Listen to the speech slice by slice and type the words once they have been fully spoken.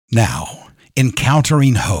Now,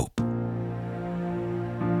 encountering hope.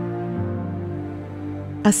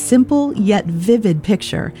 A simple yet vivid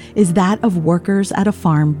picture is that of workers at a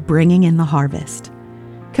farm bringing in the harvest.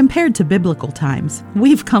 Compared to biblical times,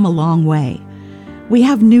 we've come a long way. We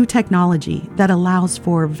have new technology that allows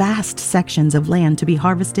for vast sections of land to be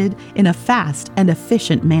harvested in a fast and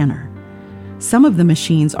efficient manner. Some of the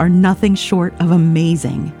machines are nothing short of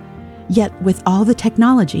amazing. Yet with all the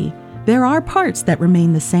technology, there are parts that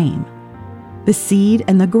remain the same. The seed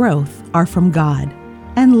and the growth are from God,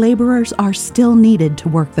 and laborers are still needed to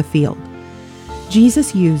work the field.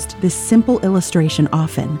 Jesus used this simple illustration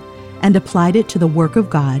often and applied it to the work of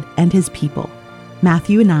God and His people.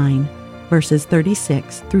 Matthew 9, verses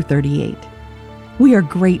 36 through 38. We are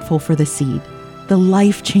grateful for the seed, the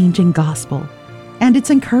life-changing gospel, and it's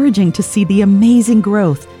encouraging to see the amazing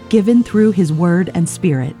growth given through His Word and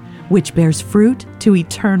Spirit, which bears fruit to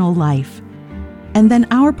eternal life. And then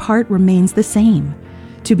our part remains the same,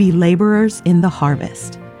 to be laborers in the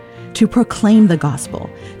harvest, to proclaim the gospel,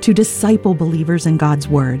 to disciple believers in God's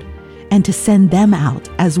Word, and to send them out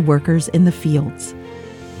as workers in the fields.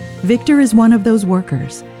 Victor is one of those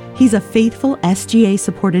workers. He's a faithful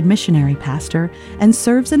SGA-supported missionary pastor and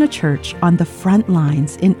serves in a church on the front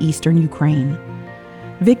lines in eastern Ukraine.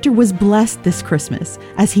 Victor was blessed this Christmas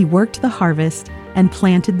as he worked the harvest and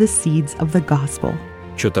planted the seeds of the gospel.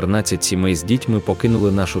 14 сімей з дітьми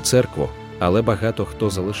покинули нашу церкву, але багато хто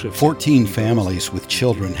залишився. 14 families with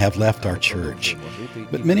children have left our church,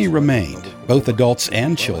 but many remained, both adults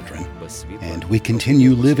and children, and we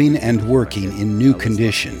continue living and working in new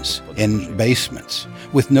conditions, in basements,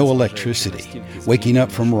 with no electricity, waking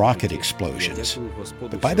up from rocket explosions.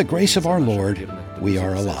 But by the grace of our Lord, we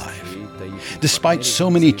are alive. Despite so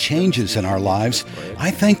many changes in our lives, I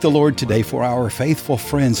thank the Lord today for our faithful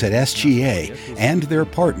friends at SGA and their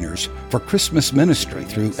partners for Christmas ministry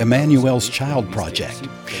through Emmanuel's Child Project.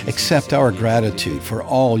 Accept our gratitude for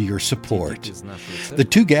all your support. The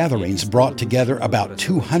two gatherings brought together about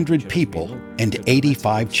 200 people and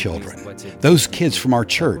 85 children, those kids from our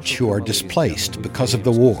church who are displaced because of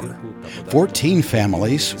the war. 14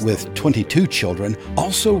 families with 22 children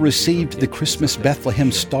also received the Christmas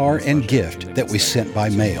Bethlehem star and gift that we sent by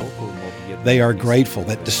mail. They are grateful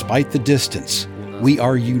that despite the distance, we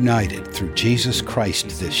are united through Jesus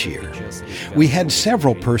Christ this year. We had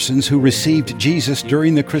several persons who received Jesus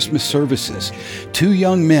during the Christmas services, 2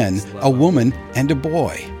 young men, a woman, and a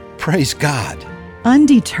boy. Praise God.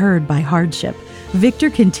 Undeterred by hardship, Victor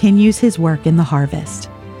continues his work in the harvest.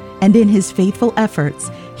 And in his faithful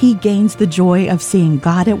efforts, he gains the joy of seeing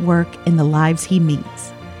God at work in the lives he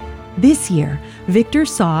meets. This year, Victor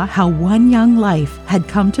saw how one young life had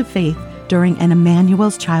come to faith during an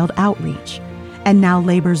Emmanuel's Child outreach, and now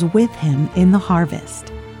labors with him in the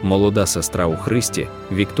harvest. Молода сестра у Христі,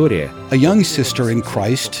 Вікторія, a young sister in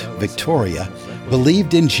Christ, Victoria,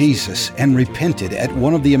 believed in Jesus and repented at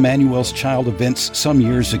one of the Emmanuel's Child events some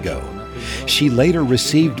years ago. She later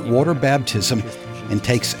received water baptism and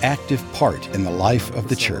takes active part in the life of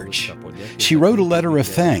the church. She wrote a letter of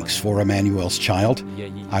thanks for Emmanuel's Child.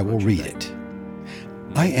 I will read it.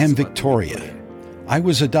 I am Victoria. I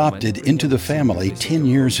was adopted into the family 10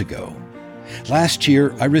 years ago. Last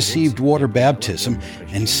year, I received water baptism,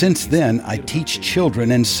 and since then, I teach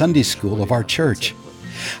children in Sunday school of our church.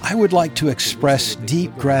 I would like to express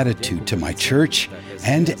deep gratitude to my church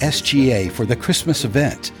and SGA for the Christmas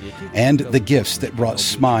event and the gifts that brought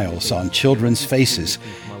smiles on children's faces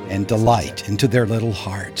and delight into their little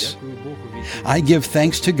hearts. I give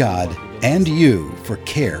thanks to God and you for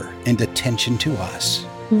care and attention to us.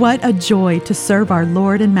 What a joy to serve our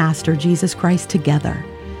Lord and Master Jesus Christ together,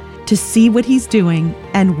 to see what He's doing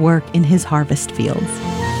and work in His harvest fields.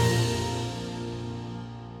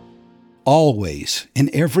 Always, in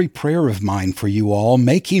every prayer of mine for you all,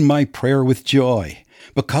 making my prayer with joy,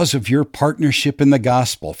 because of your partnership in the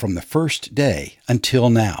gospel from the first day until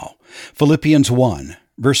now. Philippians 1,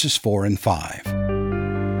 verses 4 and 5.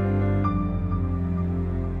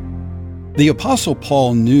 The Apostle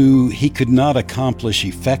Paul knew he could not accomplish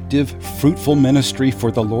effective, fruitful ministry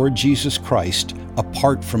for the Lord Jesus Christ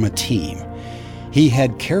apart from a team. He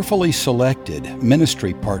had carefully selected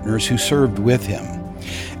ministry partners who served with him.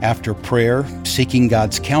 After prayer, seeking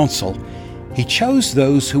God's counsel, he chose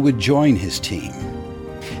those who would join his team.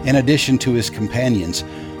 In addition to his companions,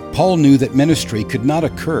 Paul knew that ministry could not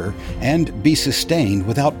occur and be sustained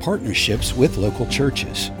without partnerships with local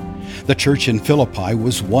churches. The church in Philippi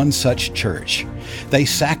was one such church. They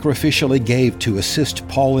sacrificially gave to assist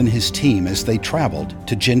Paul and his team as they traveled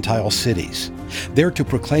to Gentile cities, there to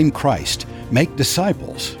proclaim Christ, make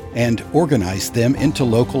disciples, and organize them into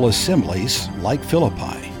local assemblies like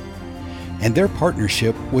Philippi. And their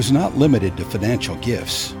partnership was not limited to financial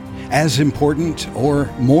gifts. As important, or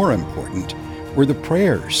more important, were the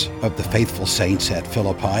prayers of the faithful saints at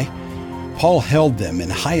Philippi. Paul held them in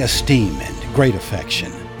high esteem and great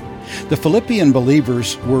affection. The Philippian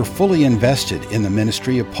believers were fully invested in the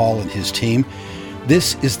ministry of Paul and his team.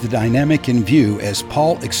 This is the dynamic in view as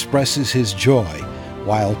Paul expresses his joy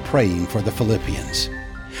while praying for the Philippians.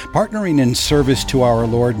 Partnering in service to our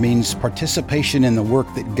Lord means participation in the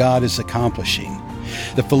work that God is accomplishing.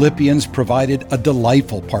 The Philippians provided a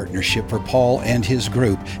delightful partnership for Paul and his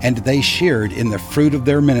group, and they shared in the fruit of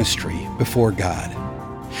their ministry before God.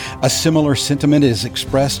 A similar sentiment is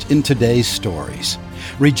expressed in today's stories,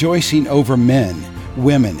 rejoicing over men,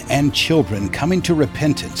 women, and children coming to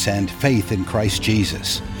repentance and faith in Christ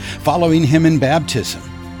Jesus, following Him in baptism,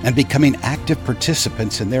 and becoming active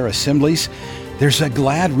participants in their assemblies. There's a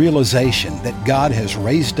glad realization that God has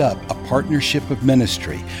raised up a partnership of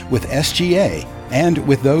ministry with SGA and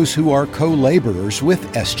with those who are co-laborers with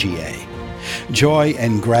SGA. Joy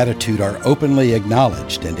and gratitude are openly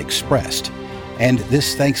acknowledged and expressed, and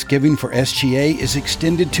this thanksgiving for SGA is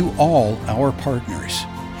extended to all our partners.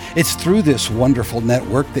 It's through this wonderful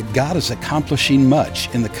network that God is accomplishing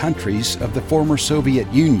much in the countries of the former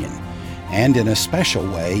Soviet Union, and in a special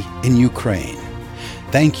way in Ukraine.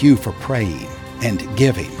 Thank you for praying and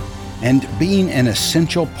giving and being an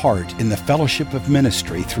essential part in the fellowship of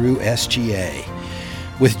ministry through SGA.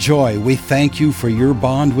 With joy, we thank you for your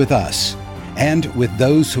bond with us and with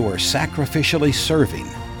those who are sacrificially serving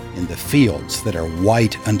in the fields that are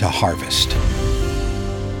white unto harvest.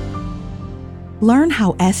 Learn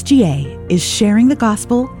how SGA is sharing the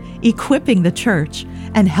gospel, equipping the church,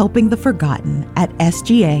 and helping the forgotten at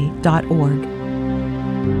sga.org.